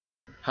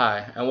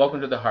Hi, and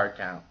welcome to the Hard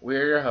Count. We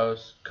are your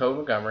hosts, Cobi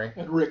Montgomery.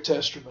 And Rick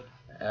Testerman.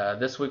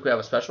 This week we have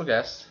a special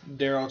guest.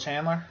 Darrell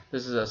Chandler.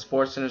 This is a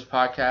Sports Centers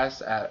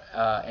podcast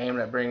aimed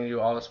at bringing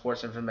you all the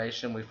sports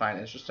information we find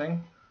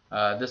interesting.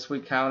 This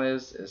week count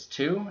is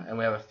 2, and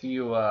we have a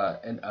few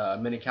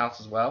mini counts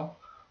as well.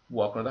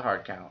 Welcome to the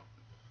Hard Count.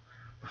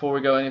 Before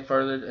we go any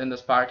further in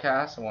this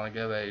podcast, I want to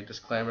give a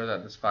disclaimer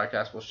that this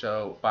podcast will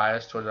show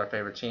bias towards our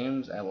favorite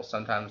teams and will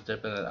sometimes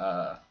dip in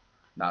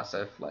not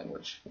safe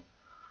language.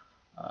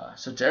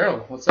 So Darrell,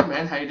 what's up,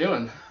 man? How you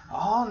doing?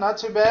 Oh, not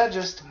too bad.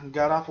 Just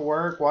got off of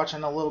work,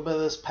 watching a little bit of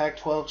this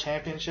Pac-12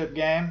 championship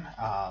game.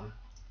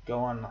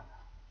 Going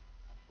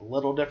a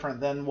little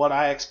different than what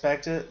I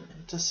expected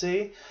to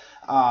see.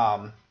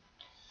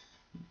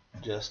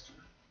 Just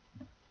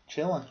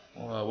chilling.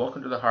 Well,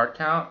 welcome to the Hard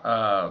Count.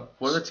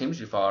 What are the teams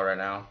you follow right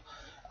now?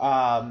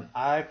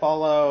 I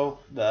follow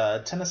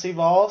the Tennessee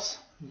Vols.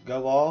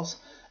 Go Vols.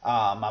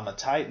 I'm a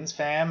Titans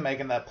fan,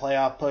 making that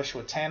playoff push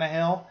with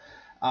Tannehill.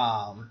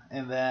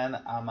 And then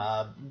I'm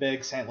a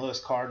big St. Louis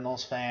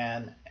Cardinals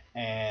fan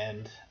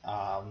and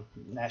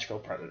Nashville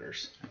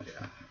Predators.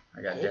 Yeah,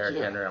 I got Darrell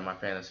Chandler on my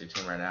fantasy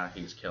team right now.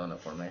 He's killing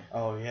it for me.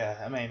 Oh,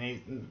 yeah. I mean,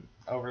 he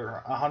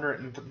over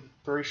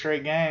 103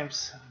 straight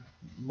games,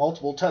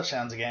 multiple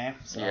touchdowns a game.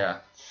 So. Yeah.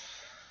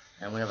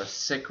 And we have a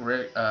sick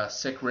Rick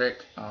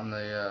on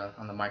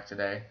the mic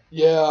today.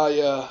 Yeah,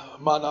 I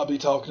might not be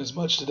talking as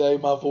much today.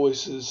 My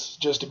voice is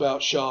just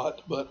about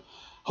shot, but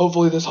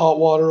hopefully this hot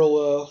water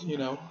will,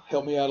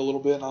 help me out a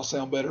little bit, and I'll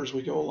sound better as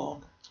we go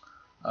along.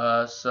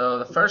 So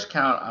the first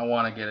count I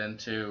want to get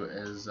into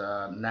is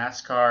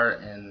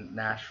Nascar in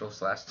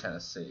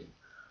Nashville/Tennessee.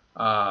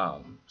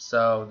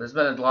 So there's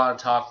been a lot of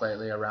talk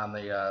lately around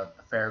the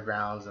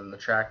fairgrounds and the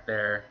track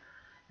there,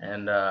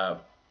 and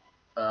a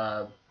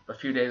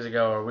few days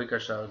ago or a week or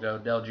so ago,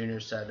 Dale Jr.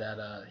 said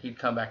that he'd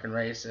come back and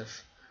race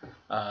if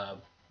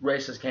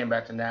races came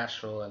back to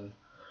Nashville, and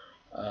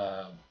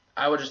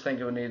I would just think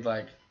it would need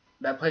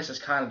that place is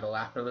kind of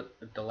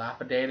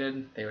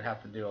dilapidated. They would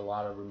have to do a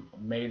lot of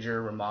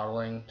major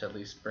remodeling to at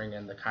least bring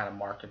in the kind of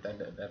market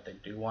that they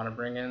do want to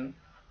bring in.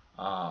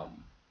 As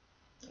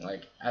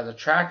a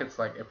track, it's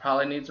it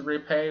probably needs a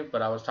repave.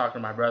 But I was talking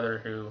to my brother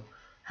who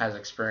has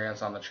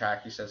experience on the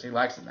track. He says he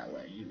likes it that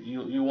way.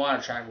 You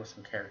want a track with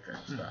some character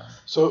and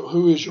stuff. So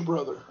who is your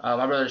brother?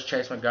 My brother is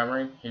Chase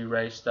Montgomery. He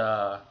raced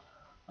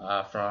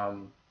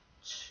from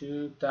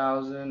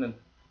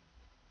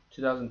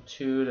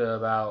 2002 to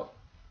about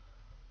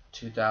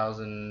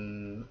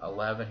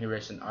 2011. He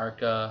raced in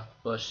ARCA,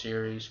 Busch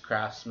Series,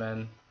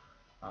 Craftsman.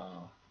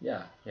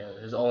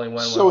 His only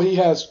win. So he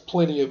has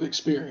plenty of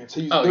experience.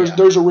 Yeah.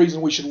 There's a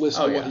reason we should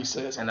listen to what he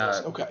says.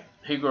 Okay.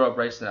 He grew up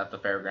racing at the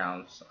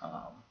fairgrounds.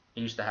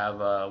 He used to have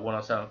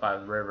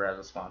 1075 The River as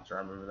a sponsor. I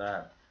remember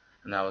that,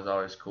 and that was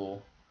always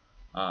cool.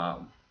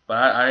 But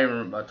I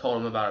told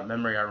him about a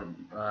memory I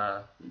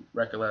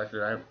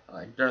recollected.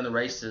 During the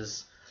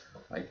races,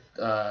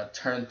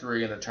 turn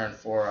 3 into turn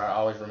 4, I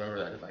always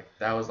remember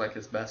that was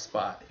his best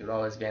spot. He would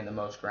always gain the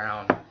most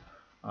ground.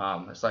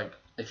 It's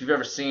if you've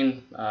ever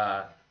seen,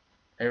 have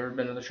you ever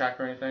been to the track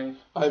or anything?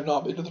 I have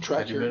not been to the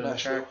track here in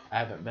Nashville. I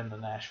haven't been to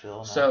Nashville.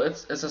 No. So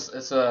it's I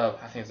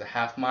think it's a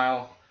half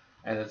mile,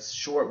 and it's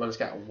short, but it's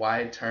got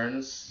wide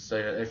turns. So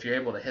if you're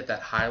able to hit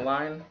that high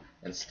line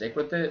and stick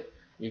with it,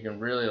 you can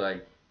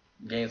really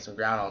gain some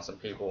ground on some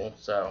people.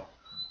 So.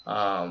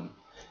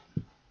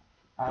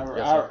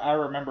 I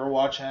remember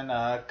watching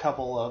a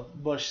couple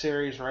of Busch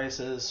Series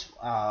races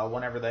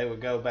whenever they would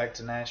go back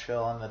to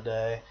Nashville in the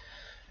day.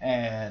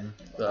 And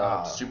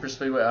the Super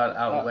Speedway out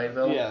in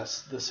Layville?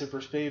 Yes, the Super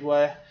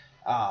Speedway.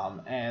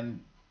 And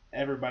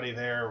everybody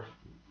there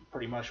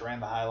pretty much ran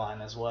the High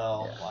Line as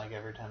well,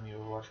 every time you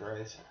would watch a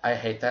race. I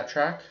hate that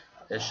track.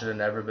 It should have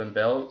never been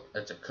built.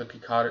 It's a cookie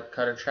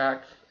cutter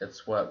track.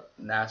 It's what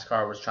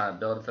NASCAR was trying to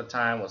build at the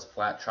time, was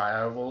flat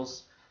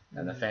tri-ovals.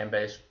 And the fan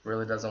base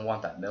really doesn't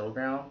want that middle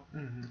ground.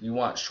 Mm-hmm. You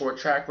want short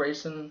track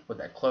racing with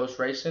that close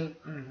racing.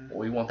 Mm-hmm.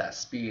 We want that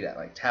speed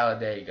at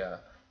Talladega,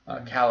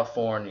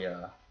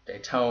 California,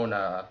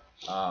 Daytona.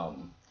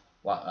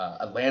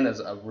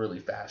 Atlanta's a really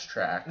fast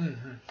track.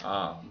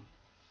 Mm-hmm.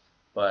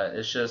 But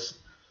it just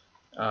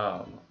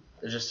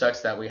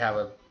sucks that we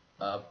have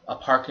a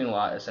parking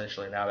lot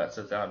essentially now that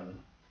sits out in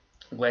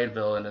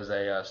Gladeville and is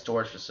a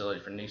storage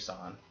facility for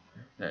Nissan.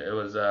 It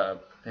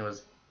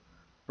was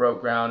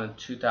broke ground in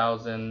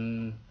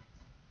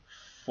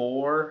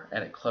 2004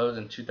 and it closed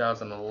in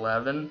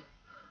 2011.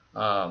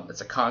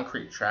 It's a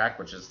concrete track,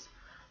 which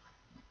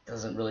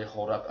doesn't really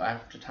hold up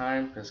after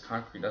time because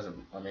concrete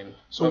doesn't.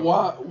 So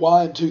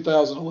why in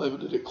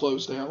 2011 did it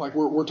close down?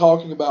 We're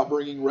talking about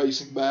bringing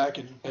racing back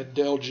and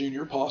Dale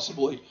Jr.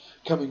 possibly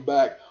coming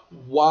back.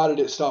 Why did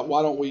it stop?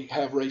 Why don't we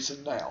have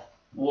racing now?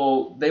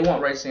 Well, they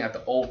want racing at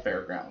the old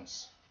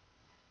fairgrounds.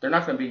 They're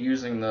not going to be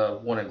using the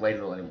one in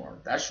Gladeville anymore.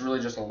 That's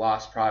really just a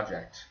lost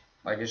project.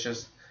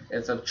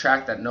 It's a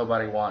track that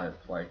nobody wanted.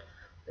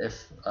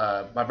 If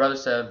my brother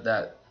said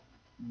that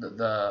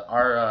the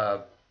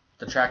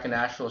track in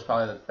Nashville is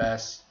probably the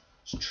best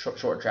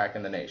short track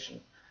in the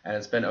nation, and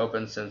it's been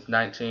open since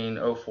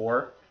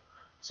 1904.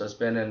 So it's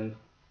been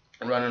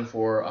running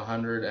for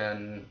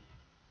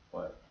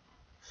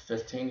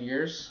 15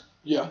 years.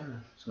 Yeah.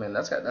 So I mean,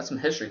 that's some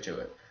history to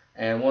it.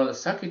 And one of the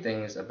sucky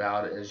things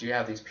about it is you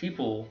have these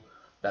people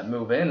that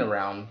move in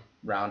around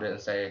it and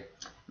say,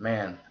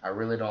 "Man, I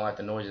really don't like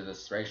the noise of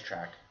this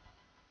racetrack."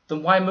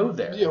 Then why move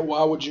there? Yeah,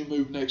 why would you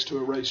move next to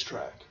a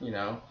racetrack? You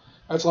know?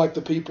 That's like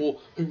the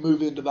people who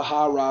move into the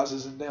high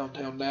rises in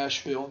downtown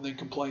Nashville and then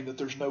complain that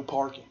there's no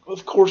parking.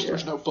 Of course,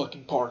 there's no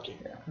fucking parking.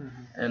 Yeah.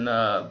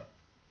 And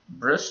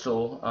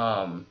Bristol,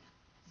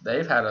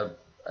 they've had a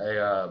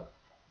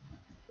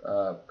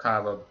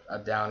kind of a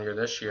down year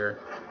this year.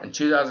 In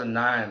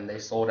 2009, they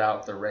sold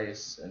out the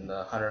race in the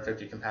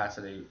 150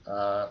 capacity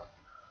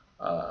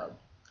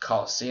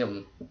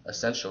Coliseum,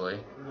 essentially.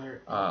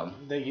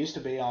 They used to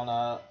be on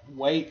a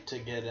wait to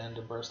get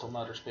into Bristol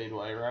Motor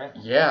Speedway, right?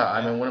 Yeah,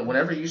 I mean,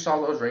 whenever you saw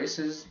those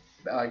races,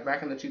 like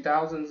back in the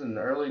 2000s and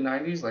the early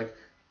 90s, like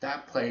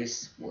that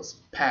place was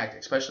packed.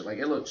 Especially, like,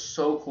 it looked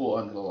so cool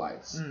under the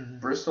lights. Mm-hmm.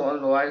 Bristol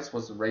under the lights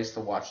was the race to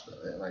watch.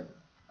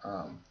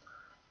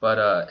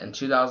 But in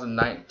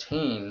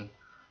 2019,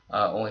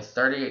 only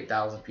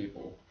 38,000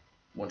 people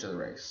went to the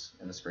race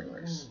in the spring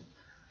race.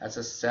 That's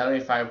a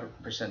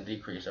 75%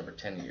 decrease over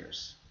 10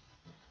 years.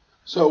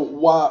 So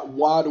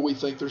why do we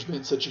think there's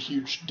been such a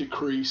huge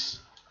decrease?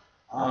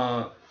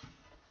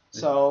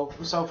 So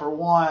for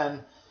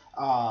one,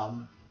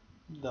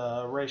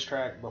 the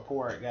racetrack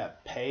before it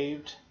got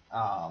paved,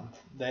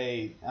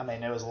 it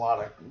was a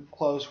lot of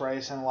close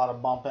racing, a lot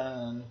of bumping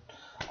and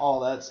all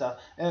that stuff.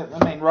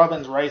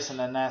 Rubbin's racing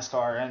in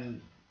NASCAR,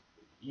 and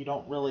you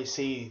don't really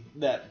see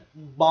that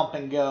bump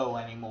and go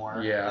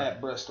anymor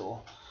at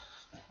Bristol.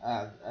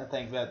 I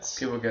think that's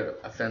people get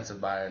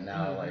offensive by it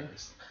now. Mm-hmm.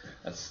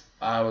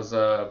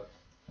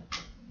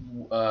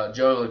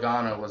 Joe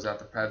Logano was at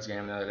the Preds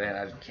game the other day, and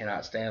I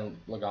cannot stand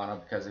Logano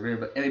because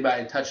if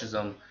anybody touches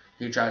him,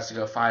 he tries to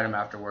go fight him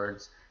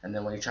afterwards, and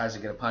then when he tries to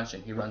get a punch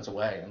in, he runs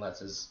away and lets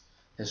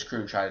his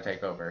crew try to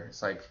take over.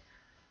 It's like,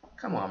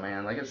 come on,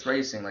 man! Like, it's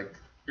racing. Like,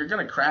 you're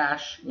gonna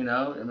crash, you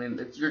know? I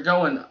mean, you're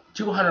going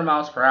 200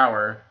 miles per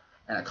hour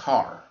in a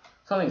car.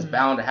 Something's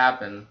bound to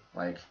happen.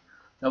 Like,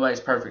 nobody's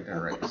perfect in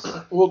a race.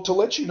 Well, to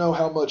let you know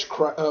how much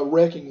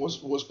wrecking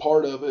was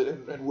part of it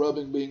and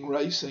rubbing being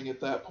racing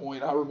at that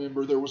point, I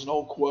remember there was an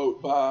old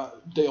quote by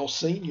Dale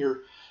Sr.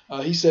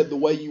 He said, "The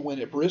way you win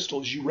at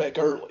Bristol is you wreck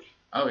early."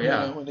 Oh,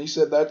 yeah. You know? And he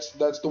said that's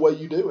the way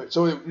you do it.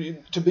 So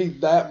to be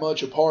that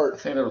much apart. I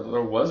think there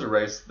was a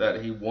race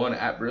that he won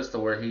at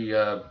Bristol where he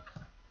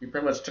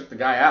pretty much took the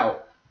guy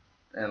out,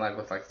 and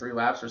with 3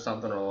 laps or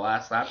something, or the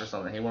last lap or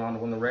something, he went on to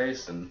win the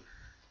race, and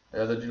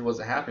the other dude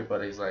wasn't happy,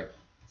 but he's like,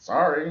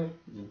 "Sorry,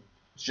 you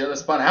should have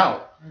spun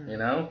out, you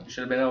know? You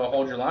should have been able to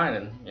hold your line,"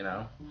 and, you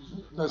know.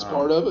 That's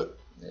part of it.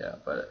 Yeah,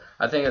 but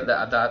I think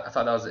I thought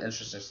that was an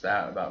interesting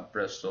stat about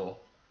Bristol.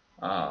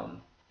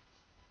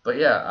 But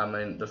yeah, I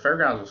mean, the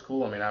fairgrounds was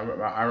cool. I mean,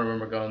 I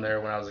remember going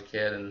there when I was a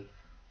kid and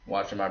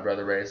watching my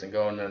brother race and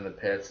going in the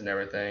pits and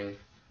everything.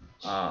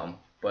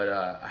 But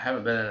I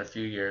haven't been in a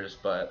few years,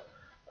 but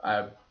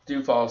I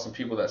do follow some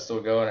people that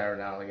still go in every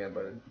now and again,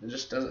 but it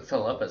just doesn't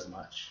fill up as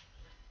much,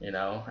 you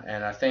know.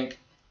 And I think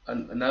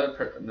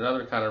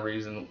another kind of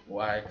reason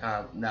why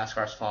kind of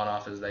NASCAR's fallen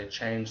off is they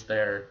changed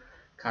their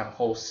kind of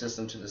whole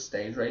system to the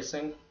stage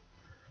racing.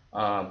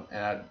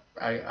 And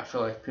I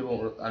feel like people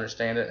don't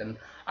understand it, and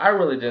I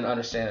really didn't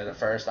understand it at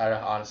first. I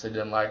honestly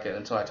didn't like it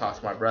until I talked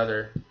to my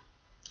brother,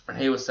 and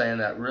he was saying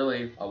that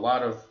really a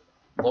lot of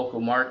local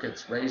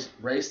markets race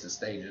the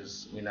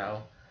stages, you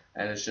know,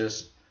 and it's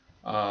just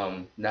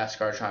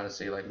NASCAR trying to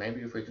see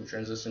maybe if we can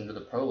transition to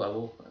the pro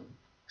level and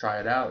try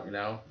it out, you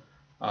know.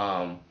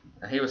 And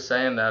he was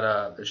saying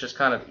that it's just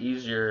kind of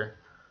easier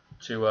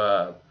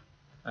to,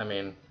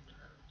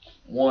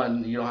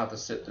 one, you don't have to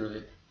sit through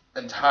the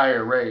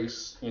entire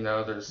race, you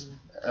know. There's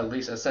at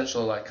least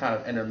essential kind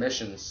of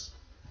intermissions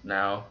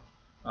now,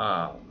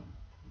 but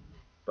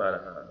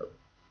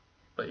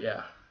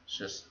yeah, it's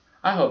just,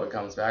 I hope it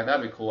comes back.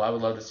 That'd be cool. I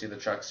would love to see the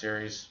Truck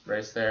Series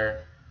race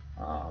there.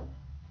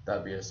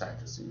 That'd be a sight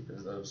to see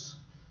because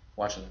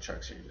watching the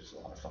Truck Series is a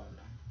lot of fun.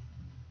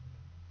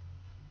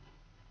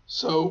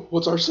 So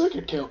what's our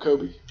second count,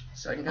 Coby?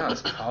 Second count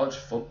is college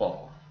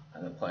football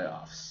and the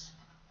playoffs,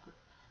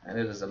 and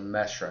it is a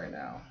mess right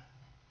now.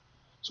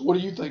 So what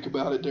do you think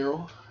about it,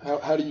 Darrell?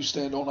 How do you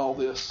stand on all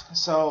this?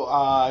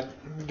 So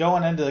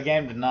going into the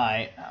game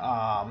tonight,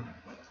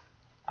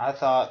 I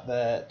thought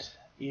that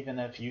even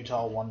if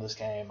Utah won this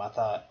game,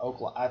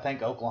 I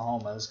think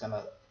Oklahoma is going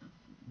to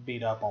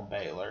beat up on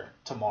Baylor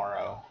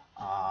tomorrow.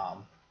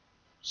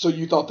 So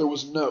you thought there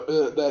was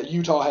that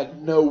Utah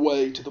had no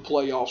way to the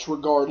playoffs,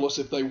 regardless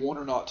if they won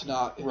or not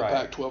tonight in the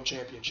Pac-12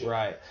 championship.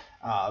 Right.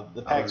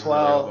 The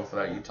Pac-12. Really for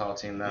that Utah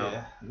team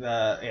now.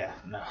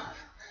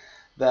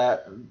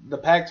 The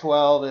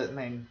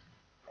Pac-12,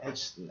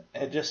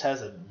 it just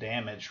has a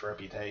damaged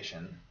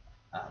reputation.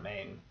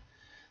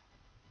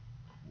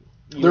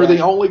 They're the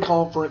only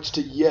conference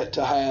yet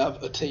to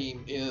have a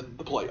team in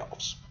the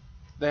playoffs.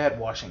 They had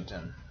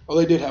Washington. Oh,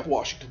 they did have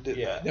Washington, didn't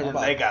Yeah, they? Never and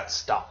mind. they got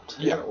stomped.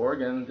 They got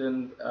Oregon,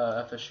 then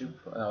FSU.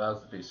 No, that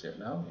was the BCS.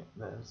 No,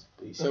 That was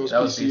BCS.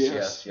 That was BCS.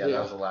 BCS. Yeah,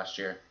 that was the last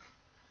year.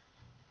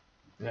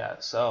 Yeah,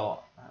 so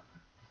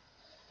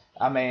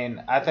I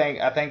mean, I think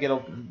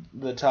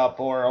the top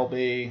four will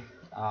be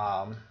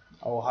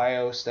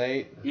Ohio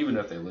State. Even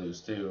if they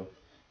lose too.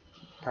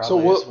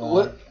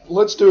 Probably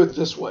let's do it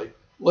this way.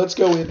 Let's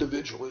go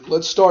individually.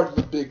 Let's start in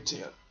the Big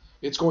Ten.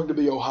 It's going to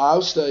be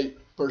Ohio State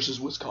versus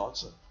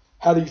Wisconsin.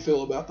 How do you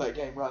feel about that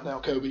game right now,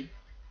 Coby?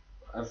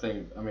 I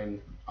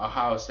mean,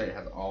 Ohio State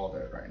has all of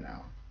it right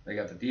now. They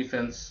got the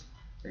defense,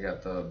 they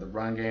got the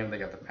run game, they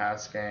got the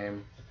pass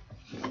game.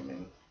 I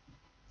mean,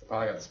 they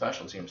probably got the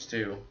special teams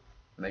too.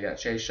 And they got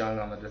Chase Young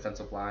on the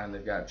defensive line.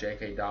 They've got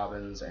J.K.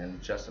 Dobbins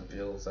and Justin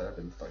Fields that have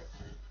been like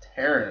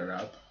tearing it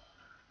up.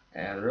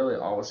 And really,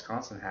 all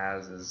Wisconsin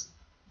has is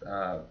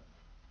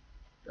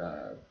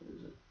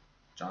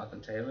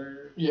Jonathan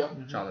Taylor. Yeah.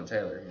 Jonathan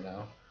Taylor, you know,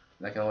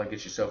 and that can only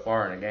get you so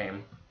far in a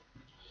game.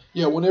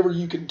 Yeah, whenever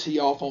you can tee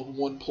off on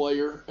one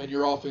player and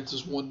your offense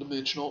is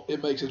one-dimensional,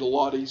 it makes it a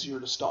lot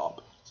easier to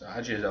stop. So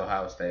I choose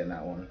Ohio State in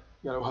that one.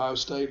 You got Ohio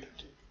State.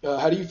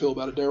 How do you feel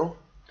about it, Darrell?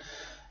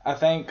 I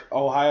think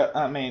Ohio.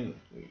 I mean,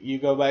 you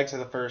go back to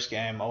the first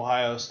game.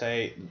 Ohio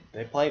State.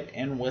 They played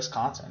in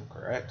Wisconsin,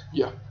 correct?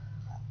 Yeah.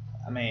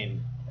 I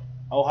mean,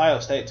 Ohio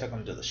State took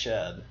them to the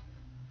shed.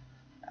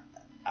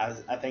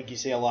 I think you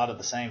see a lot of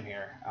the same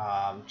here.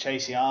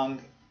 Chase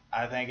Young,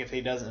 I think if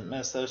he doesn't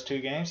miss those 2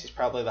 games, he's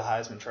probably the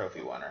Heisman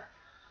Trophy winner.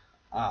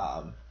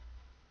 I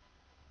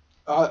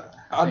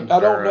don't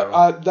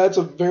know. That's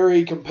a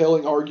very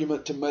compelling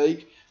argument to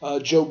make.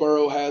 Joe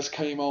Burrow has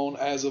came on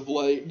as of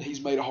late, and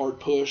he's made a hard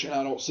push, and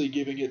I don't see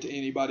giving it to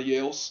anybody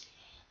else.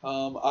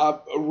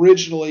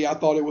 Originally I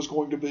thought it was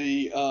going to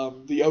be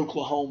the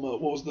Oklahoma.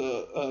 What was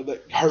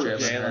that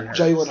Hurts?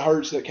 Jalen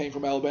Hurts that came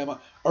from Alabama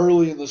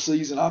early in the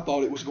season. I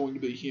thought it was going to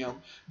be him,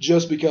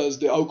 just because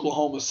the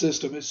Oklahoma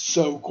system is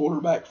so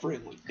quarterback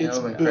friendly. It's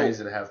been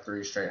crazy to have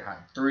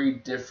 3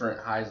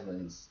 different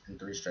Heismans in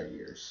 3 straight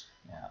years.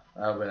 Yeah,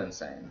 that would have been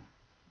insane.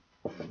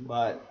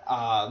 But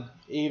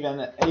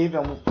even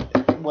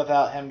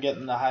without him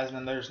getting the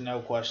Heisman, there's no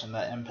question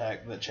the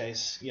impact that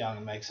Chase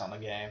Young makes on the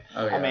game.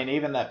 Oh, yeah. I mean,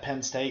 even that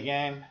Penn State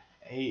game,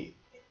 he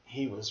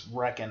was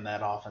wrecking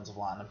that offensive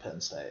line in Penn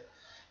State.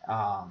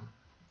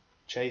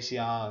 Chase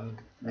Young.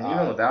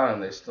 Even without him,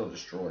 they still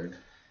destroyed.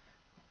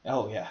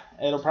 Oh yeah,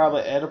 it'll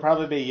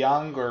probably be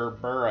Young or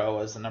Burrow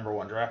as the number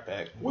 1 draft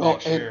pick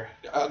next year.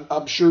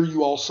 I'm sure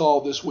you all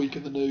saw this week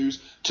in the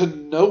news. To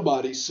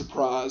nobody's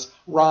surprise,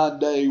 Ryan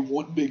Day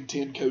won Big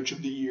Ten Coach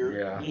of the Year.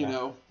 Yeah. You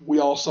know, we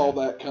all saw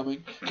that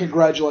coming.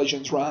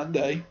 Congratulations, Ryan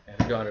Day. If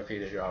you go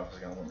undefeated, you're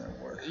obviously going to win that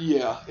award.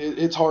 Yeah,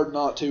 it's hard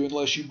not to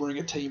unless you bring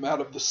a team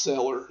out of the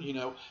cellar. You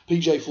know,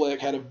 P.J. Fleck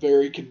had a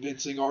very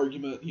convincing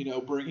argument, you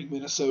know, bringing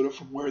Minnesota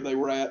from where they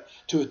were at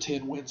to a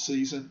 10-win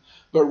season.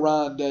 But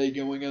Ryan Day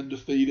going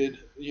undefeated,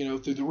 you know,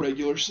 through the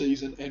regular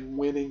season and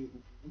winning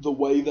the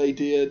way they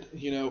did,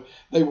 you know,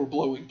 they were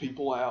blowing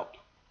people out.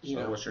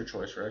 So what's your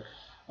choice, Rick?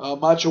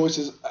 My choice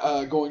is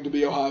going to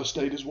be Ohio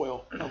State as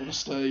well. I'm going to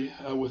stay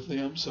with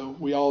them. So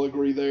we all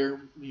agree there,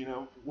 you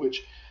know,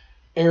 which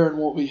Aaron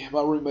won't be,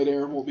 my roommate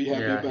Aaron won't be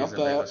happy about he's a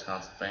that. big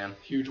Wisconsin fan.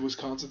 Huge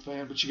Wisconsin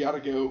fan, but you got to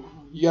go.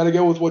 You got to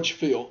go with what you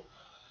feel.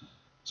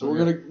 So we're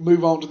going to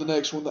move on to the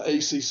next one, the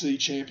ACC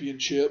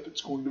Championship. It's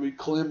going to be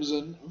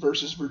Clemson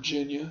versus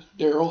Virginia.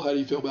 Darrell, how do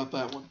you feel about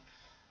that one?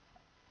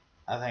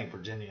 I think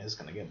Virginia is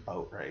going to get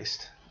boat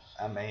raced.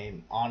 I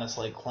mean,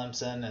 honestly,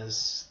 Clemson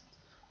is.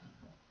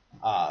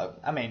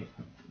 I mean,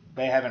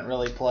 they haven't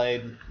really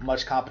played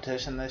much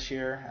competition this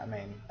year. I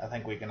mean, I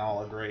think we can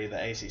all agree the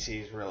ACC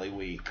is really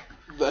weak.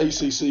 The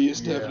ACC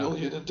is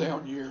definitely in a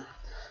down year.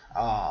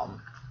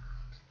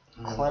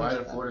 Why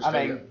did Florida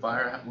State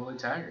fire Willie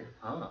Taggart?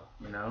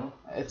 You know?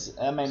 It's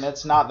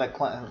not that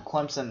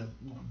Clemson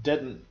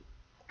didn't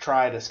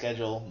try to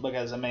schedule,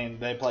 because, I mean,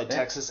 they played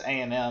Texas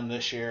A&M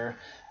this year.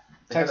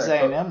 Texas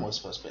A&M was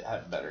supposed to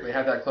have better. We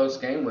had that close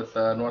game with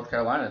North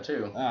Carolina,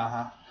 too.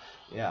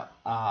 Yeah.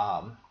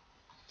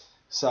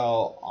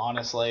 So,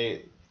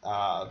 honestly,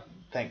 I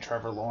think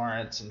Trevor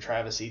Lawrence and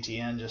Travis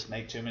Etienne just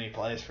make too many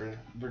plays for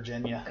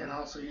Virginia. And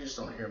also, you just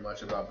don't hear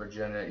much about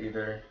Virginia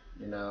either,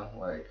 you know,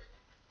 like...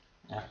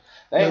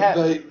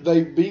 Yeah.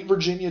 They beat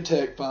Virginia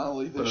Tech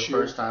finally this year. For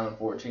the first time in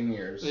 14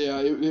 years. Yeah,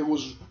 it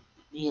was,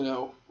 you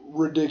know,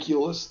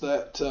 ridiculous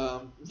that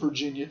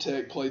Virginia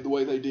Tech played the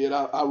way they did.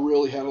 I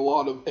really had a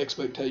lot of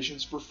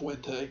expectations for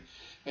Fuente,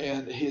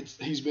 and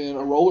he's been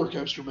a roller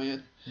coaster,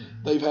 man.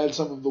 Mm-hmm. They've had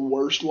some of the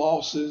worst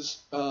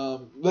losses.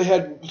 They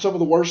had some of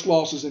the worst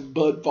losses in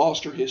Bud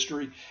Foster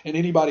history, and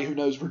anybody who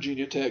knows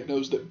Virginia Tech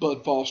knows that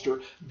Bud Foster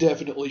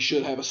definitely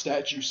should have a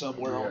statue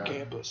somewhere on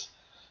campus.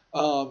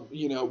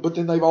 You know, but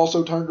then they've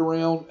also turned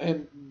around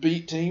and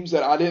beat teams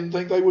that I didn't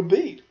think they would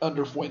beat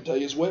under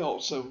Fuente as well.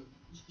 So,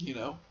 you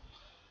know,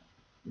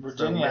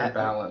 Virginia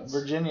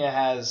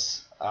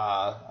has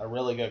a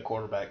really good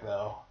quarterback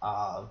though,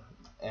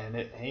 and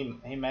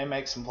he may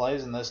make some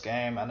plays in this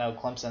game. I know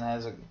Clemson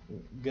has a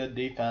good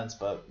defense,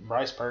 but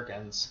Bryce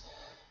Perkins,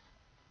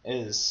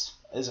 is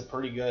a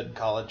pretty good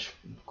college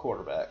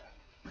quarterback.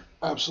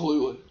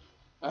 Absolutely.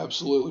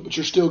 But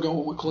you're still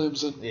going with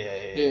Clemson.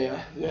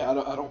 Yeah.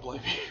 I don't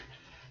blame you.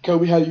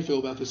 Kobe, how do you feel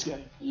about this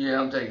game? Yeah,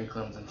 I'm taking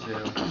Clemson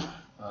too.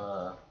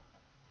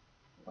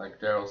 Like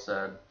Darrell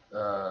said,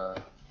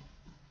 what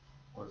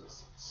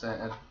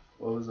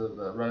was it?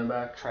 The running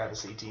back?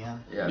 Travis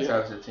Etienne. Yeah,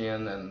 Travis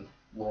Etienne and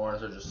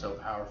Lawrence are just so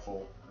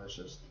powerful. It's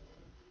just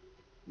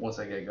once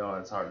they get going,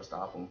 it's hard to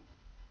stop them.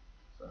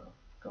 So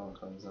going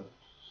Clemson.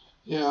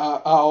 Yeah, I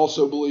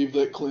also believe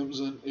that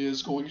Clemson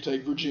is going to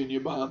take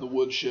Virginia behind the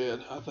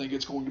woodshed. I think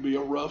it's going to be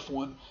a rough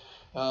one.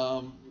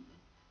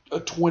 A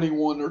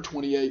 21 or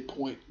 28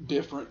 point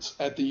difference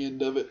at the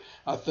end of it.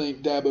 I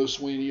think Dabo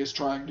Swinney is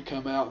trying to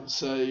come out and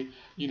say,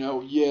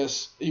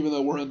 yes, even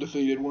though we're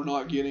undefeated, we're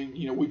not getting,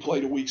 we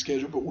played a weak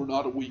schedule, but we're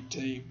not a weak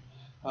team.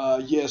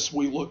 Yes,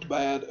 we looked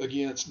bad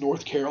against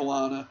North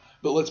Carolina,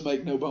 but let's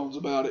make no bones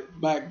about it.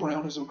 Mac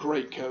Brown is a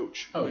great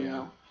coach. Oh,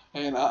 yeah.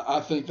 And I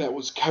think that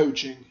was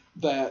coaching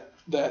that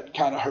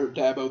kind of hurt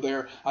Dabo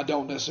there. I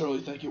don't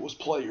necessarily think it was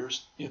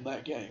players in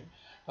that game.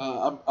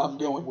 I'm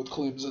going with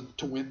Clemson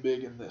to win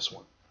big in this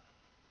one.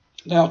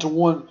 Now to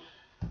one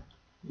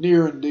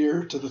near and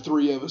dear to the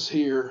three of us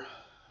here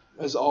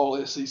as all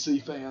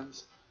SEC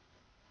fans,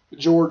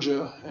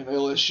 Georgia and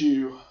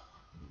LSU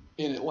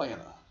in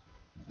Atlanta.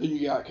 Who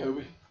you got,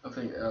 Kobe? I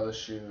think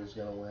LSU is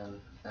going to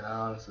win, and I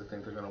honestly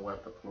think they're going to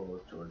wipe the floor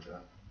with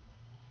Georgia.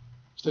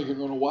 You think they're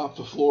going to wipe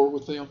the floor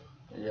with them?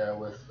 Yeah,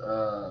 with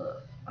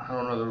I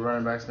don't know the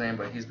running back's name,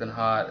 but he's been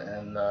hot,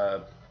 and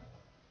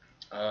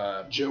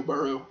Joe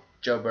Burrow.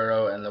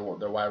 And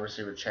their wide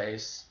receiver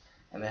Chase,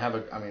 and they have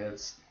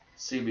it's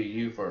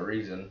CBU for a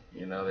reason.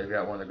 They've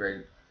got one of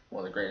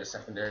the greatest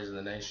secondaries in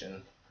the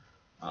nation.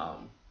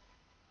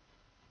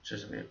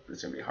 It's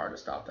gonna be hard to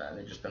stop that, and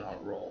they've just been on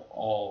a roll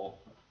all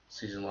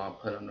season long,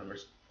 putting up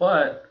numbers.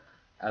 But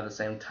at the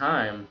same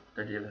time,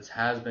 their defense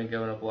has been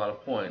giving up a lot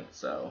of points.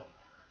 So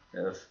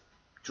if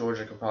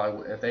Georgia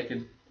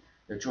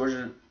if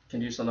Georgia can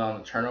do something on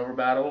the turnover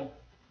battle,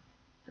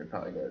 they'd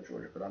probably go to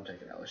Georgia. But I'm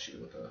taking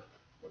LSU with a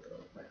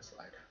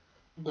landslide.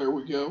 There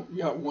we go.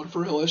 We got one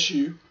for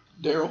LSU.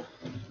 Darrell?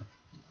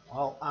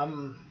 Well,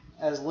 I'm,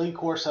 as Lee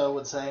Corso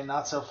would say,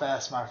 not so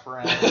fast, my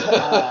friend.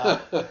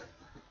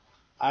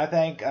 I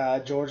think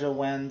Georgia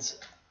wins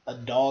a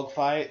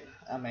dogfight.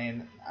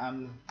 I'm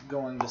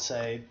going to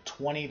say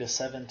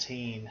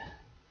 20-17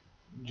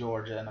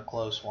 Georgia in a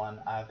close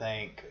one. I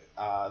think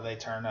they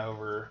turn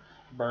over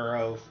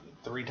Burrow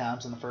 3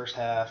 times in the first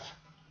half.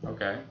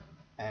 Okay.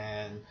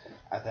 And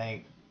I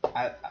think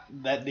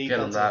that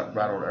defense. Get them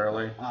rattled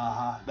early.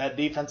 That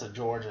defense of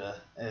Georgia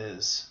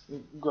is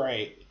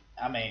great.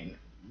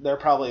 They're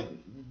probably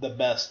the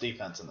best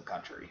defense in the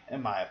country,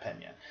 in my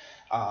opinion.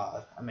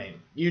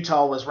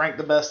 Utah was ranked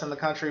the best in the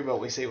country, but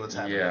we see what's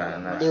happening.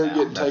 Yeah, they're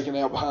getting taken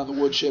out behind the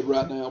woodshed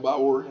right now by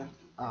Oregon.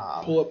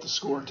 Pull up the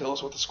score and tell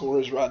us what the score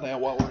is right now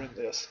while we're in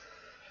this.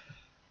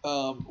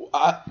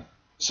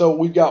 So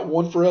we've got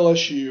one for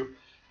LSU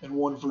and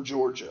one for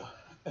Georgia.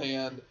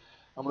 And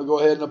I'm going to go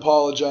ahead and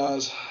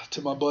apologize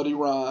to my buddy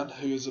Ryan,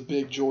 who is a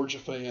big Georgia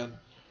fan.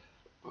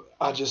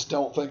 I just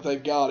don't think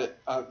they've got it.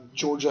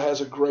 Georgia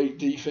has a great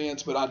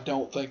defense, but I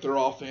don't think their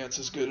offense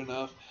is good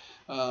enough.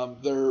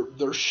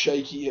 They're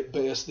shaky at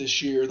best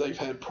this year. They've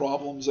had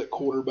problems at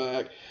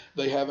quarterback.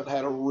 They haven't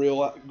had a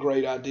real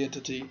great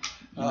identity.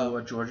 You know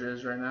what Georgia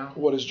is right now?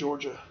 What is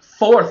Georgia?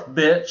 4th,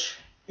 bitch.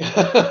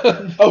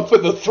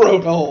 Open the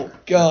throat hole.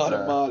 God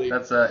almighty.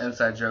 That's an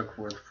inside joke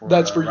for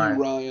That's for Ryan.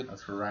 you, Ryan.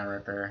 That's for Ryan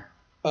right there.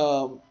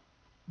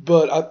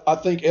 But I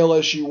think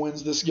LSU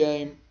wins this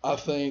game. I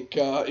think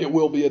it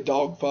will be a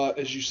dogfight,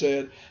 as you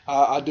said.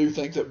 I do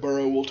think that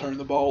Burrow will turn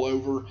the ball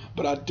over,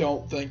 but I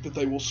don't think that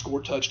they will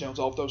score touchdowns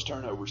off those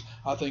turnovers.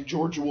 I think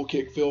Georgia will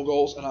kick field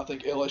goals, and I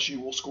think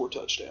LSU will score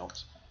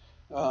touchdowns.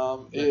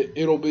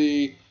 It'll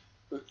be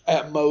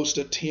at most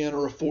a 10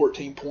 or a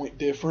 14-point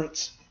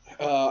difference.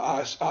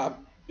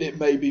 It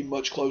may be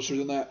much closer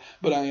than that,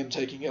 but I am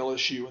taking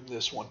LSU in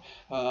this one.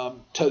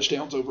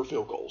 Touchdowns over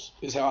field goals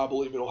is how I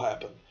believe it'll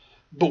happen.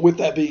 But with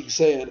that being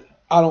said,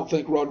 I don't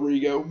think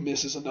Rodrigo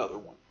misses another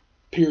one.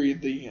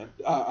 Period. The end.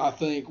 I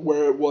think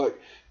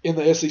in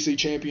the SEC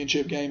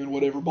championship game and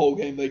whatever bowl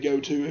game they go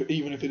to,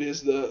 even if it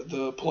is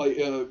the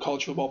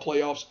college football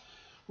playoffs,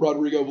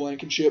 Rodrigo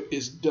Blankenship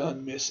is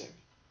done missing.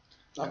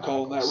 I'm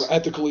calling that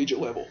at the collegiate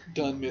level.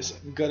 Done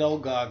missing. Good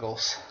old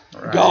goggles.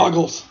 Right.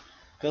 Goggles.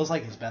 Feels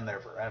like he's been there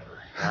forever.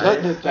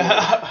 Doesn't it?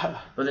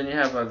 But then you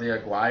have the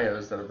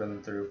Aguayos that have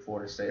been through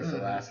Florida State for the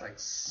last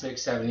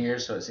 6-7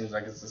 years, so it seems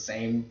like it's the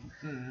same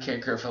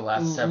kicker for the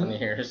last 7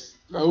 years.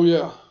 Oh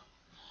yeah.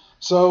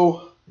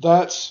 So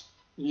that's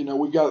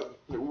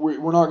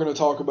we're not going to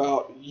talk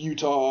about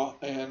Utah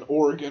and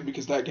Oregon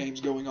because that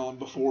game's going on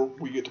before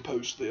we get to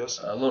post this.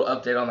 A little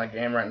update on that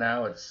game right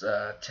now. It's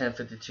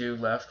 10:52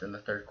 left in the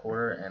third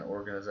quarter, and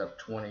Oregon is up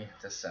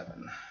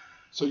 20-7.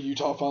 So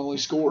Utah finally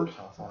scored.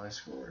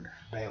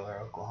 Baylor,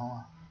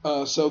 Oklahoma.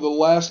 So the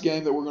last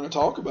game that we're going to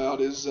talk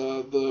about is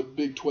the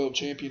Big 12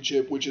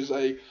 Championship, which is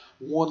a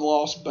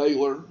one-loss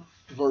Baylor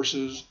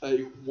versus a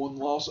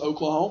one-loss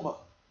Oklahoma.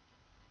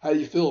 How do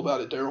you feel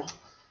about it, Darrell?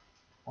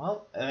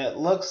 Well, it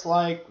looks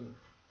like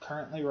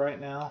currently right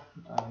now,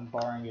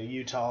 barring a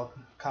Utah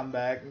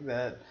comeback,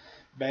 that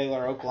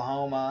Baylor,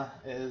 Oklahoma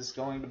is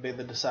going to be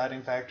the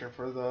deciding factor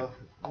for the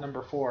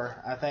number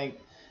 4. I think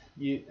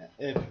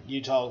if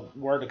Utah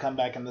were to come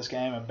back in this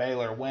game and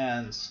Baylor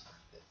wins,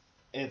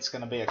 it's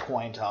going to be a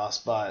coin toss,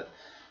 but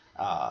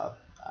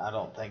I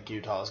don't think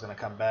Utah is going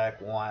to come back,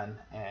 one,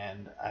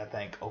 and I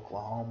think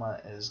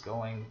Oklahoma is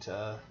going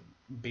to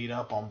beat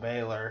up on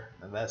Baylor.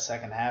 That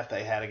second half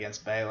they had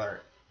against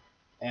Baylor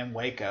and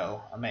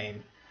Waco, I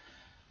mean,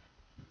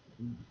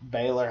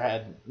 Baylor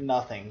had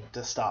nothing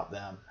to stop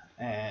them,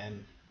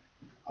 and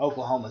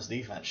Oklahoma's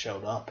defense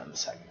showed up in the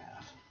second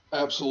half.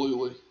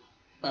 Absolutely.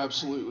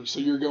 Absolutely. So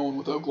you're going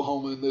with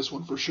Oklahoma in this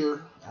one for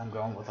sure? I'm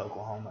going with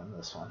Oklahoma in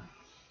this one.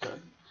 Okay.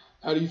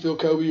 How do you feel,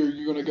 Cobi? Are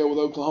you going to go with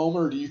Oklahoma,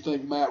 or do you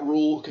think Matt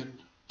Rule can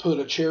put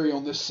a cherry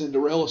on this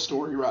Cinderella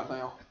story right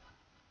now?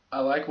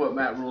 I like what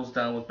Matt Rule's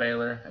done with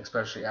Baylor,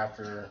 especially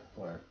after,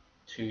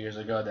 2 years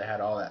ago they had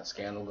all that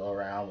scandal go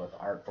around with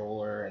Art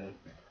Fuller and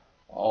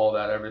all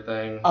that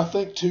everything. I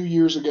think 2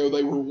 years ago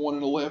they were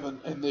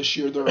 1-11, and this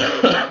year they're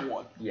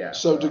 11-1. Yeah.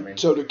 So to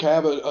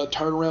have a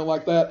turnaround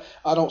like that,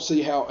 I don't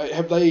see how.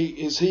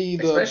 Is he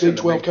the Especially Big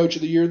 12 Coach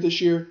of the Year this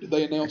year? Did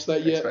they announce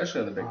that yet?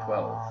 Especially in the Big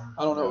 12.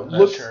 I don't know. I'm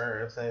not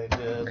sure if they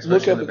did.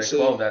 Especially in the Big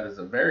 12, that is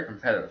a very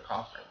competitive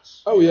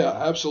conference. Oh yeah,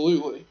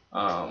 absolutely.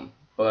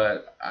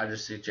 But I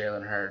just see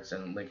Jalen Hurts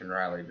and Lincoln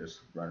Riley just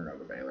running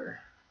over Baylor,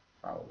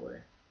 probably.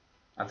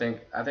 I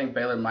think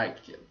Baylor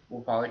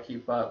will probably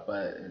keep up,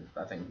 but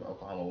I think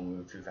Oklahoma will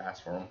move too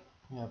fast for them.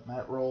 Yeah,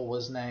 Matt Rule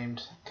was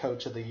named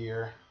Coach of the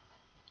Year.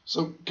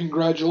 So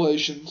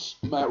congratulations,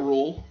 Matt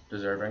Rule.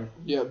 Deserving.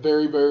 Yeah,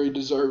 very, very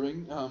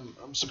deserving.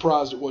 I'm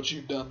surprised at what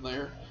you've done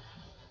there.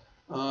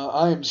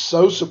 I am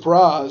so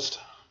surprised.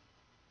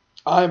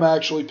 I'm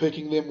actually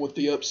picking them with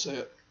the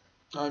upset.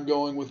 I'm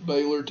going with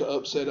Baylor to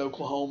upset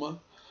Oklahoma.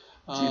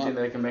 Do you think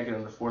they can make it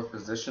in the 4th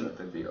position if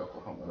they beat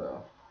Oklahoma,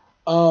 though?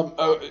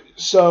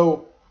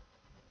 So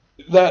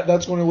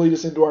that's going to lead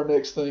us into our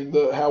next thing,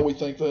 how we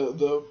think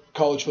the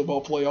college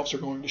football playoffs are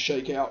going to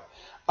shake out.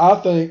 I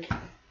think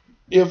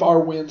if our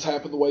wins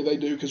happen the way they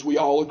do, because we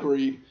all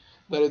agreed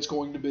that it's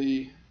going to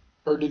be.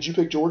 Or did you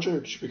pick Georgia or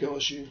did you pick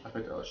LSU? I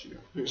picked LSU.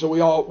 So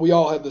we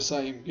all had the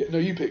same. No,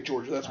 you picked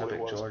Georgia. That's what it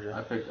was. Georgia.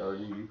 I picked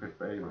OU. You picked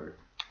Baylor.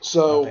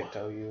 So I picked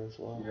OU as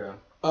well. Yeah.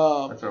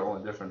 That's our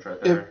only difference right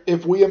there.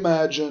 If we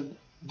imagine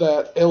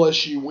that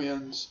LSU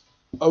wins,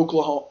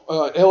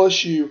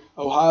 LSU,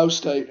 Ohio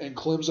State, and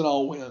Clemson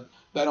all win,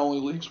 that only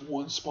leaves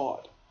one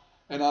spot,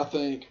 and I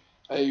think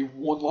a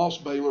one-loss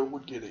Baylor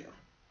would get in.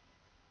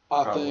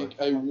 I think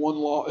a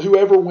one-loss,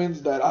 whoever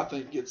wins that, I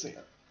think gets in.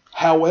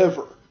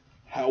 However,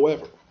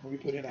 let me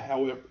put in a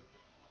however.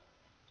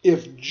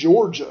 If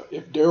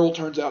Darrell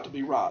turns out to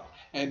be right,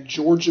 and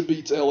Georgia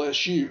beats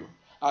LSU,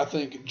 I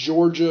think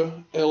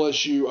Georgia,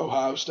 LSU,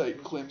 Ohio State,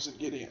 and Clemson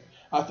get in.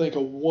 I think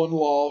a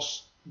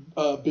one-loss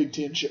Big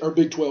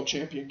 12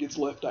 champion gets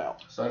left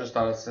out. So I just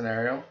thought of a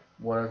scenario.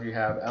 What if you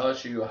have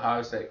LSU,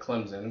 Ohio State,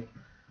 Clemson?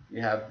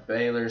 You have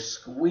Baylor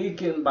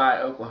squeaking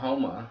by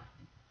Oklahoma.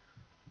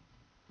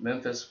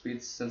 Memphis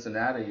beats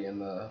Cincinnati in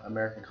the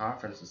American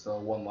Conference. It's still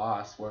a one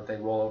loss. What if they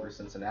roll over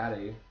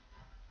Cincinnati?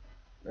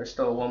 They're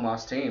still a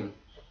one-loss team.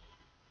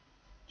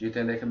 Do you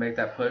think they can make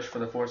that push for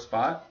the 4th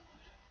spot?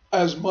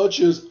 As much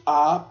as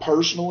I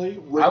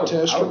personally, Rick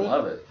Testerman, I would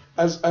love it.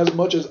 As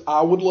much as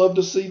I would love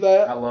to see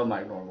that, I love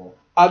Mike Norvell.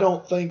 I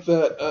don't think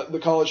that the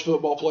College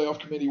Football Playoff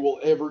Committee will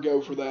ever go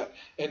for that.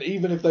 And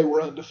even if they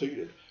were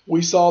undefeated,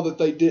 we saw that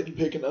they didn't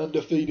pick an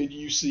undefeated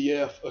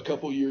UCF a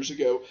couple years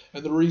ago.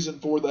 And the reason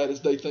for that is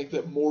they think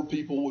that more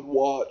people would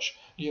watch,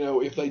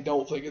 if they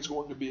don't think it's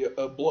going to be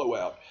a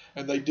blowout.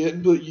 And they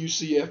didn't put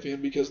UCF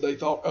in because they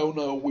thought, oh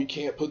no, we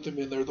can't put them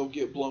in there, they'll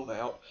get blown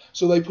out.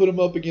 So they put them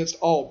up against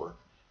Auburn.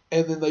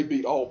 And then they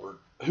beat Auburn,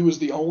 who is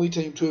the only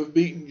team to have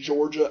beaten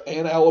Georgia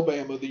and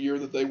Alabama the year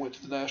that they went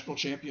to the national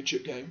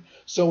championship game.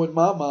 So in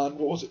my mind,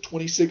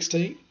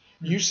 2016?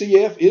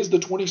 UCF is the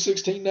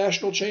 2016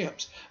 national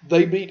champs.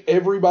 They beat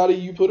everybody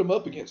you put them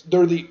up against.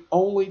 They're the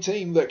only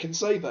team that can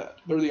say that.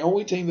 They're the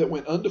only team that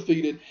went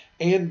undefeated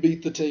and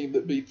beat the team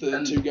that beat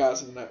the two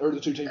guys the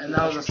two teams. And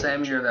that was the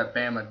same year that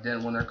Bama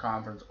didn't win their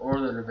conference or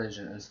their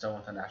division and still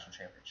won the national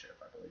championship,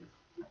 I believe.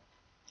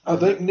 I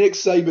think Nick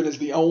Saban is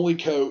the only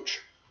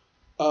coach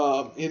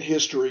in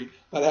history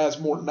that has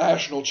more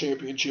national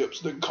championships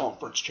than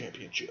conference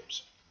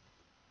championships.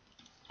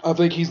 I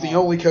think he's the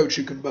only coach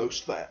who can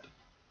boast that.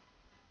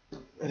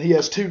 And he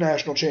has 2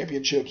 national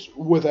championships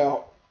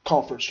without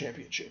conference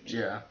championships.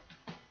 Yeah.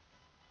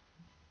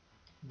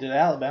 Did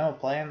Alabama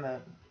play in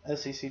the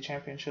SEC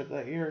championship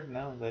that year?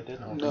 No, they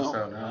didn't. I don't think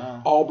so,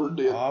 no. Auburn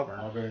did.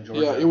 Auburn and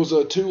Georgia. Yeah, it was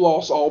a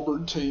 2-loss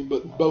Auburn team,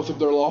 but both of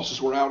their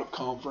losses were out of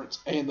conference,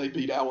 and they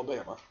beat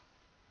Alabama.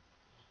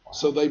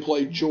 So they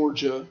played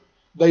Georgia.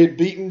 They had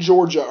beaten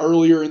Georgia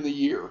earlier in the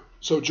year,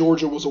 so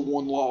Georgia was a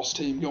one-loss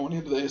team going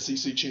into the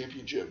SEC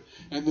championship.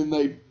 And then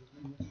they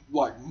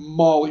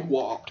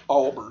mollywopped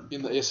Auburn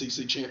in the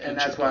SEC championship. And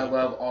that's why I game.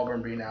 love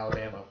Auburn beating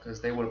Alabama,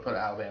 because they would have put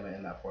Alabama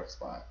in that fourth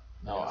spot.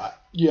 No, I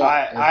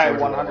Georgia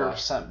would've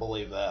 100%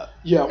 believe that.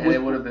 Yeah, And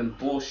it would have been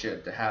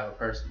bullshit to have a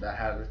person that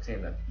had a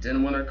team that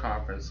didn't win their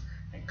conference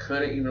and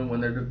couldn't even win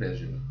their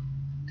division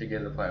to get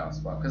in the playoff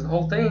spot. Because the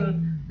whole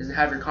thing is to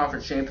have your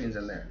conference champions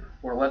in there,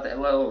 or let the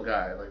little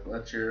guy, like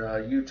let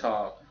your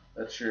Utah,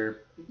 let your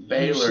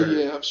Baylor,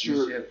 UCFs,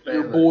 your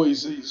Baylor.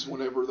 Boise's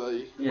whenever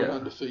they went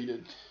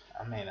undefeated.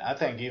 I mean, I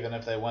think even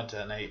if they went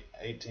to an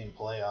 8-team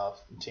playoff,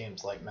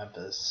 teams like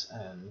Memphis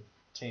and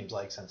teams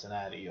like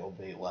Cincinnati, you'll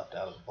be left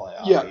out of the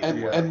playoff. Yeah,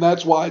 and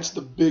that's why it's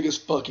the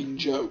biggest fucking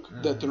joke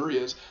that there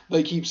is.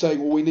 They keep saying,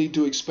 well, we need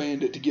to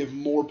expand it to give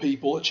more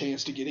people a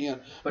chance to get in,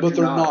 but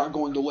they're not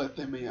going to let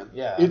them in.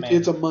 Yeah,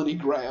 it's a money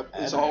grab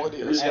is all it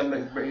is. Who's going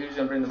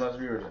to bring the most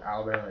viewers?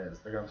 Alabama is.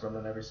 They're going to put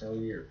them in every single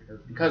year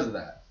because of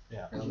that.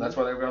 Yeah. That's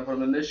why they're going to put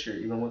them in this year,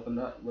 even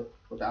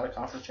without a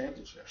conference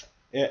championship.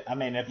 I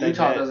mean, if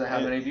Utah doesn't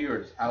have many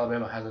viewers.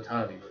 Alabama has a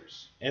ton of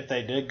viewers. If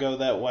they did go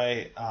that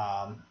way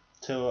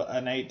to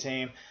an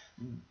 8-team,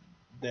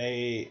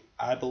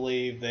 I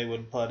believe they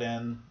would put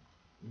in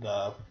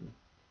the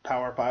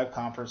Power 5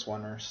 conference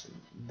winners.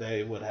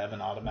 They would have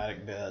an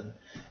automatic bid,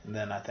 and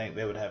then I think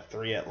they would have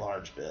 3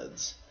 at-large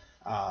bids.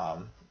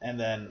 And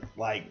then,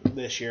 like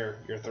this year,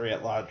 your 3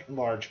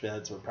 at-large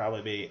bids would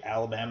probably be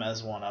Alabama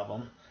as one of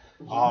them,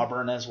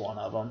 Auburn as one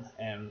of them,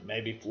 and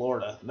maybe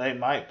Florida.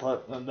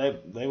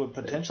 They would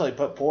potentially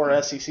put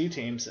 4 SEC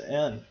teams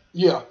in.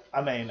 Yeah.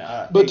 I mean,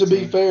 but to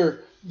be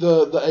fair,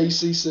 the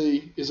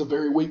ACC is a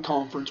very weak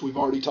conference. We've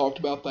already talked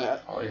about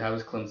that. All you have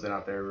is Clemson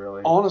out there,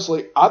 really.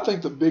 Honestly, I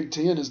think the Big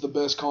Ten is the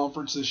best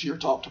conference this year,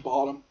 top to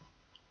bottom.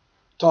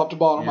 Top to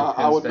bottom,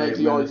 I would make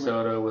the argument.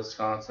 Minnesota,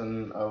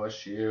 Wisconsin,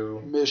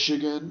 OSU,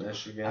 Michigan.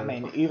 I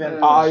mean,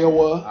 even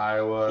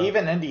Iowa.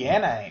 Even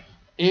Indiana ain't.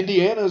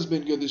 Indiana has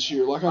been good this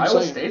year. Like I'm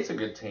Iowa saying, State's a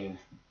good team.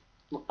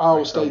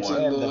 Iowa State's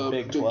in the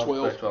Big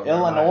 12.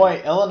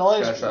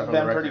 Illinois has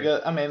been pretty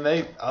good. I mean,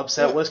 they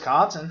upset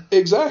Wisconsin.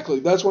 Exactly.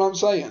 That's what I'm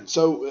saying.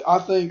 So I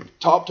think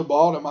top to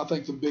bottom, I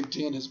think the Big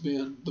Ten has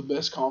been the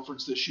best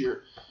conference this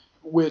year.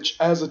 Which,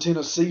 as a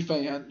Tennessee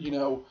fan,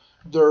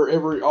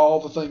 all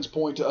the things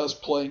point to us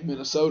playing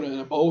Minnesota in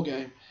a bowl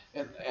game.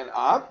 And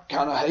I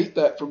kind of hate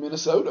that for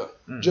Minnesota,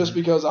 just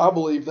because I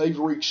believe they've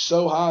reached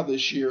so high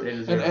this year,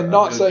 and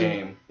not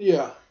saying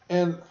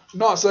and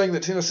not saying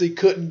that Tennessee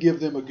couldn't give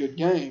them a good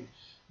game,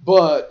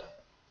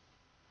 but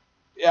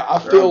I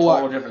feel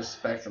like different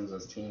spectrums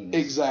as teams.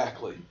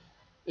 Exactly.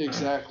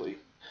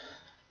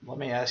 Let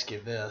me ask you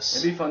this: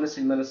 it'd be fun to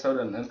see Minnesota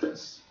and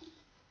Memphis.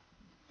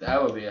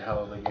 That would be a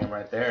hell of a game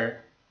right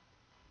there.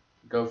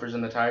 Gophers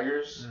and the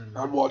Tigers.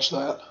 I'd watch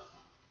that.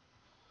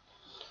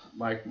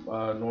 Mike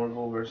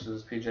Norville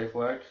versus PJ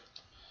Fleck.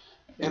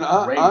 And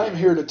I'm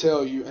here to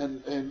tell you,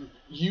 and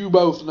you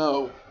both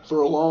know,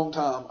 for a long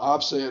time,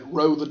 I've said,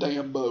 row the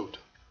damn boat.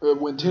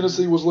 When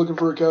Tennessee was looking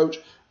for a coach,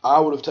 I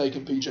would have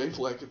taken PJ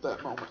Fleck at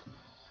that moment.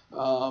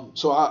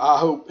 So I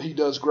hope he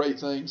does great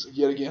things.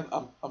 Yet again,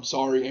 I'm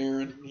sorry,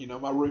 Aaron.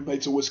 My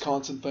roommate's a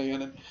Wisconsin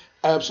fan and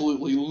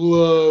absolutely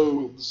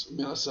loathes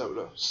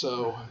Minnesota.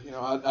 So,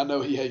 I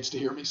know he hates to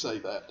hear me say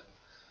that.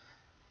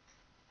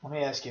 Let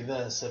me ask you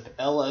this. If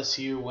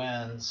LSU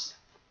wins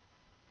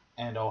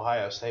and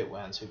Ohio State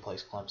wins, who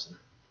plays Clemson?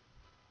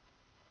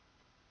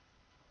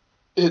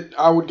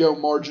 I would go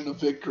margin of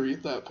victory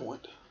at that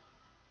point.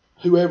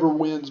 Whoever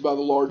wins by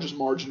the largest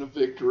margin of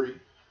victory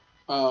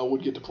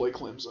would get to play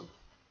Clemson.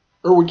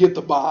 Or would get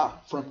the bye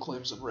from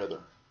Clemson, rather.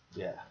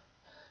 Yeah.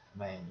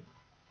 I mean,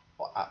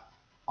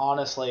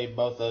 honestly,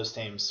 both those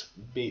teams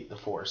beat the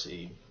 4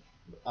 seed.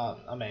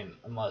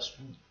 Unless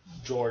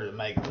Georgia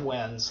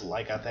wins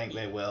like I think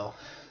they will,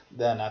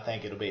 then I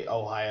think it'll be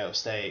Ohio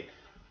State,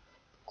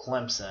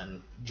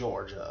 Clemson,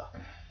 Georgia,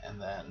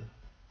 and then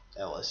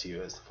LSU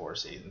as the 4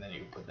 seed, and then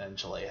you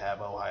potentially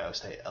have Ohio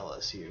State,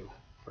 LSU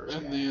first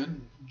game.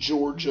 Then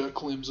Georgia,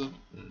 Clemson.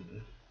 Mm-hmm.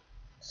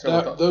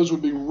 So those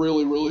would be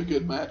really, really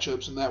good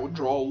matchups, and that would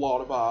draw a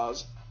lot of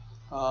eyes.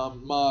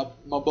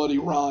 My buddy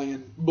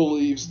Ryan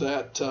believes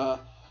that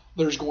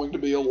there's going to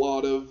be a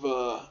lot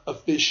of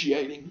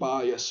officiating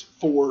bias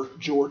for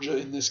Georgia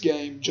in this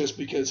game, just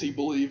because he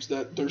believes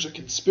that there's a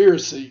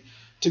conspiracy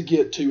to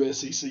get 2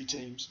 SEC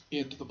teams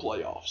into the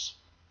playoffs.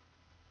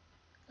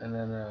 And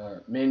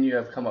then me and you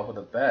have come up with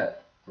a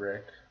bet,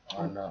 Rick,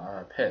 on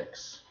our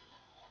picks.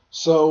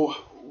 So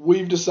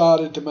we've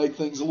decided to make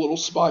things a little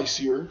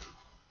spicier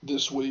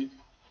this week.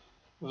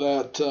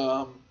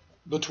 That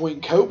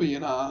between Cobi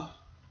and I,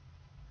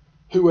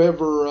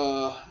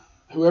 whoever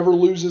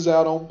loses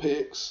out on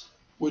picks,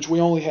 which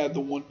we only had the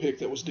one pick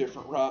that was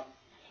different, right?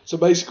 So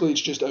basically,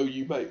 it's just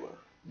OU Baylor.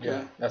 Okay?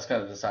 Yeah, that's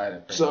kind of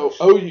decided. So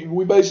OU,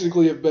 we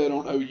basically have bet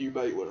on OU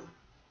Baylor,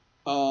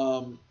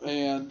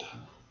 and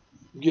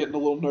I'm getting a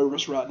little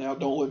nervous right now.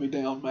 Don't let me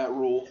down, Matt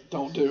Rule.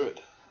 Don't do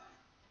it.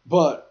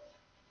 But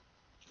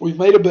we've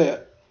made a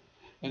bet,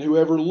 and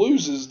whoever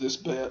loses this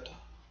bet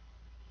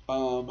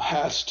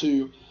has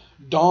to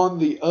don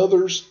the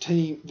other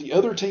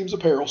team's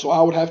apparel. So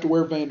I would have to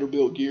wear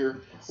Vanderbilt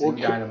gear Sing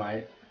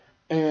Dynamite.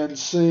 and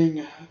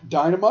sing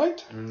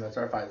Dynamite. That's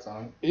our fight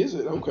song. Is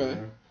it? Okay.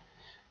 Mm-hmm.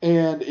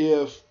 And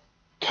if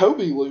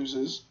Cobi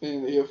loses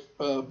and if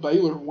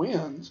Baylor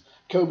wins,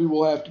 Cobi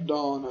will have to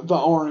don the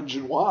orange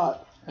and white,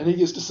 and he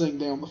gets to sing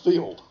Down the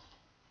Field.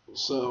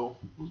 So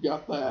we've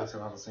got I that. guess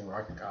I'll have to sing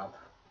Rocky Top.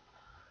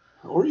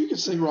 Or you could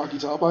sing Rocky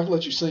Top. I can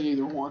let you sing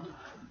either one.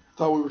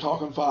 Thought we were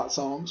talking fight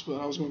songs,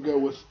 but I was going to go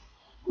with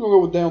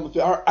Down the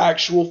Field, our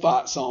actual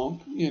fight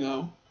song.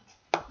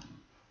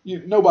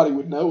 Nobody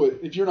would know it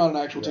if you're not an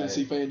actual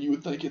Tennessee fan. You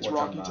would think it's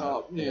Rocky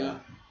Top. Yeah.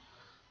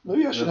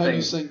 Maybe I should have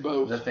you sing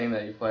both. The thing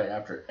that you play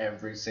after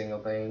every single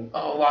thing.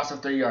 Oh, loss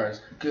of 3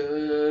 yards.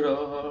 Good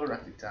old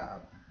Rocky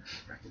Top,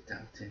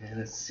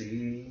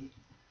 Tennessee.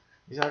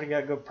 He's already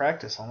got good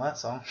practice on that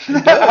song. He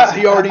does.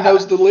 He already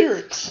knows the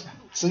lyrics.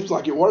 Seems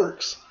like it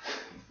works.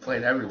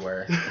 Played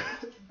everywhere.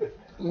 I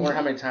wonder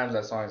how many times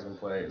that song has been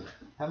played.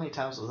 How many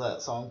times was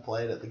that song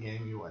played at the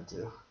game you went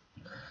to?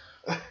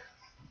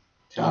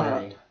 Too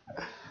many.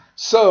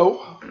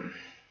 So,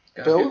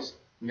 fellas,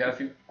 You got a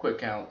few quick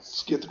counts.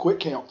 Let's get the quick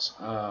counts.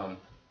 I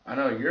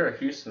know you're a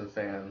Houston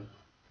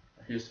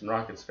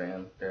Rockets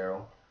fan,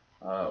 Darrell.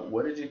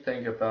 What did you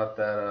think about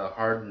that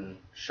Harden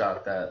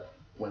shot that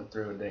went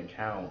through and didn't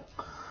count,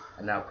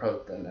 and now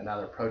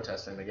they're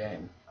protesting the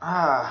game?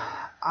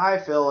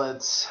 I feel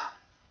it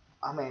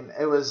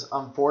was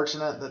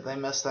unfortunate that they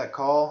missed that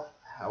call.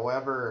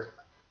 However,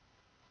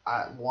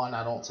 I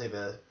don't see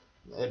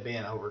it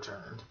being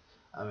overturned.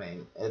 I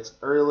mean, it's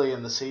early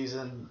in the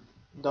season.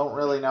 Don't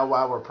really know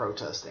why we're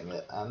protesting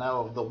it. I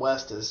know the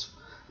West is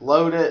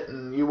loaded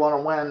and you want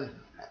to win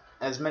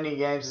as many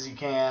games as you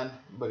can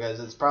because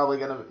it's probably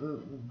going to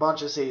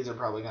bunch of seeds are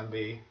probably going to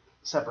be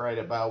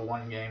separated by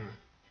one game.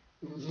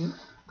 Mm-hmm.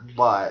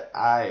 But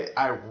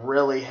I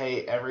really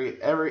hate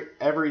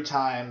every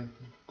time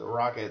the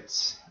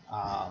Rockets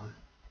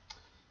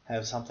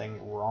have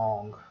something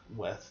wrong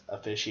with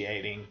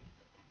officiating,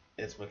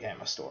 it's became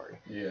a story.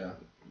 Yeah.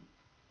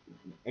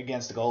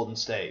 Against the Golden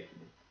State,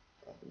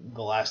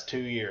 the last 2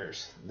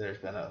 years, there's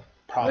been a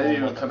problem. They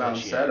even with come out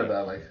and said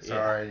about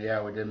sorry,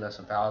 yeah. we did miss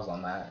some fouls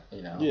on that.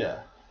 Yeah.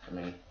 I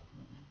mean.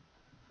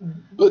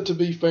 But to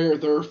be fair,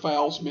 there are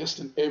fouls missed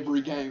in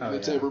every game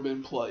that's ever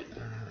been played.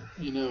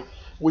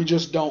 We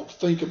just don't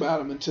think about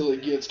them until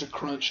it gets to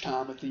crunch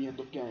time at the end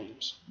of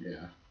games.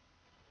 Yeah.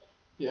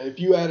 Yeah, if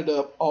you added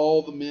up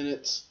all the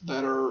minutes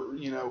that are,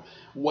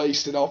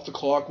 wasted off the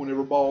clock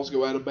whenever balls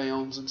go out of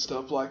bounds and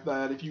stuff like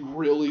that, if you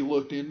really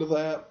looked into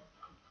that,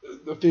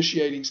 the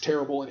officiating's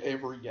terrible in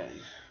every game.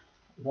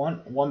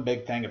 One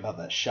big thing about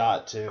that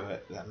shot too,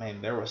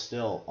 there was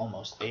still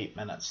almost 8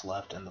 minutes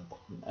left in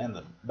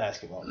the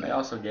basketball game. They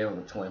also gave them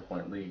a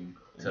 20-point lead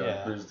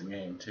to lose the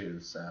game too.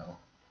 So,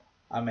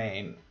 I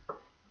mean,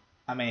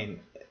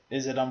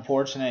 is it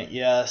unfortunate?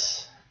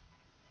 Yes.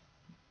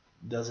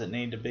 Does it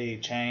need to be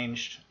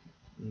changed?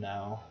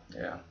 No.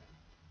 Yeah.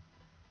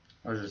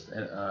 I was just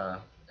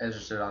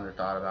interested on your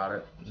thought about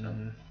it. So.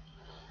 Mm-hmm.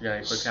 You got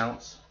any quick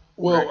counts?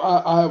 Well,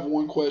 I have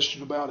one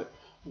question about it.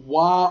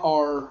 Why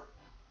are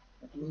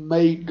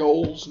made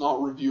goals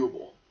not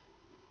reviewable?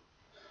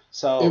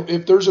 So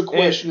if there's a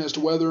question as to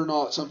whether or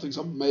not something's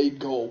a made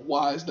goal,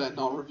 why is that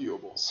not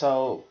reviewable?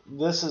 So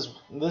this is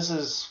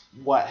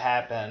what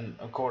happened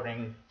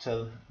according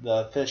to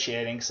the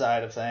officiating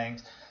side of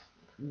things.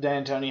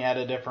 D'Antoni had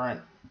a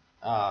different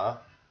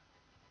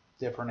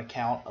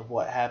account of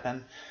what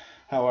happened.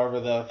 However,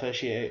 the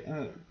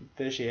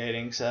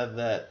officiating said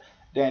that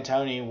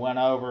D'Antoni went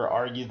over,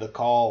 argued the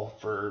call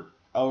for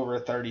over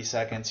 30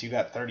 seconds. You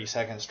got 30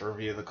 seconds to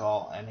review the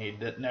call, and he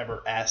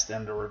never asked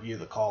them to review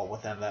the call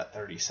within that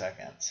 30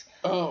 seconds.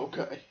 Oh,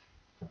 okay.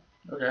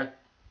 Okay.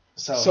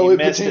 So he it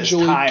missed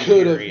potentially his time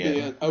could have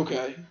period. been.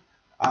 Okay.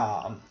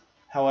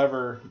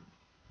 However,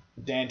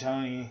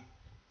 D'Antoni's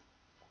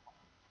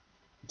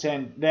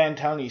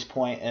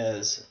point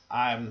is,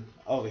 I'm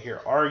over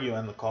here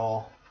arguing the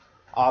call.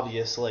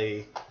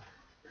 Obviously,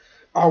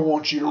 I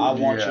want you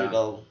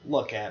to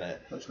look at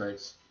it. Which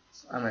makes,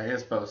 I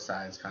guess both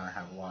sides kind of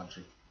have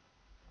logic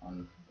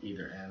on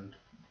either end,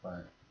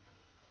 but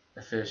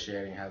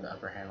officiating had the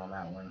upper hand on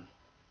that one,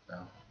 so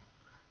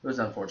it was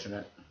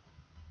unfortunate.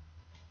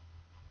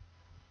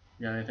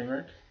 You got anything,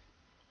 Rick?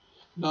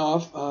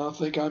 No, I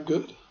think I'm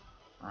good.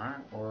 All right.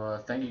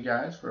 Well, thank you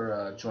guys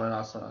for joining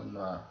us on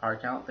the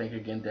Hard Count. Thank you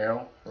again,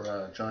 Darrell,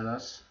 for joining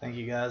us. Thank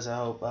you, guys. I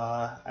hope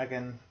I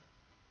can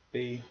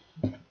be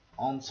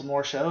on some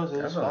more shows.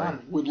 It was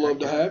fun. We'd love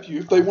to have you.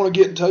 If they want to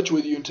get in touch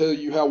with you and tell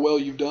you how well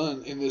you've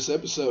done in this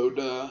episode,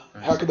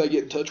 how could they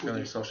get in touch with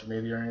you? Social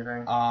media or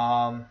anything?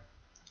 I'm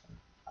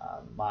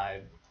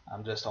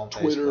just on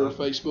Twitter Facebook.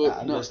 or Facebook?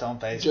 I'm just on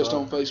Facebook. Just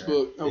on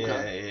Facebook.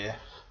 Okay. Yeah.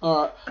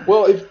 All right.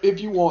 Well,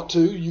 if you want to,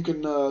 you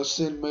can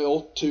send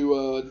mail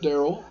to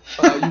Darrell.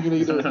 You can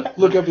either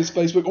look up his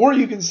Facebook or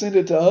you can send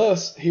it to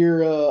us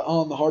here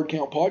on the Hard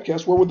Count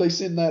Podcast. Where would they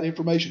send that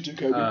information to,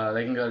 Cobi?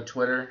 They can go to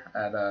Twitter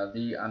at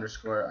the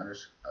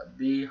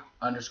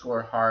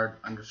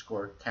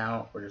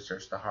 _hard_count or just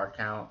search the Hard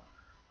Count.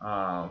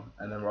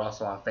 And then we're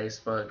also on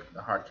Facebook,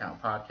 the Hard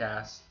Count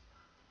Podcast.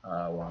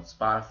 We're on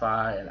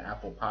Spotify and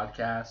Apple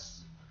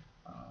Podcasts.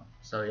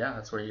 So yeah,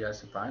 that's where you guys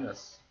can find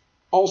us.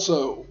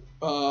 Also,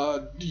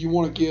 do you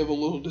want to give a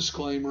little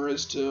disclaimer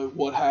as to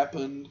what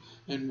happened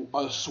and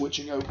us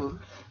switching over?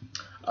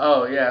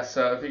 Oh yeah,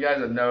 so if you guys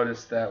have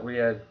noticed that we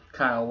had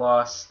kind of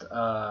lost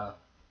our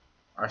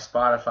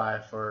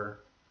Spotify for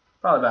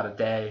probably about a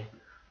day.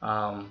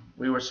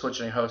 We were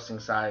switching hosting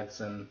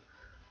sites, and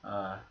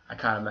I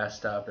kind of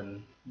messed up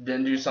and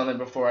didn't do something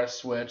before I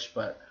switched,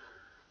 but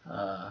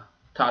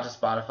talked to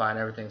Spotify and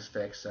everything's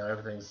fixed, so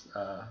everything's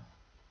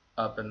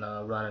up and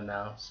running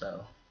now.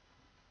 So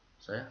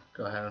yeah,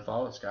 go ahead and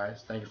follow us,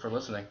 guys. Thank you for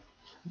listening.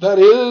 That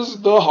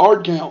is the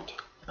hard count.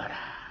 Bye.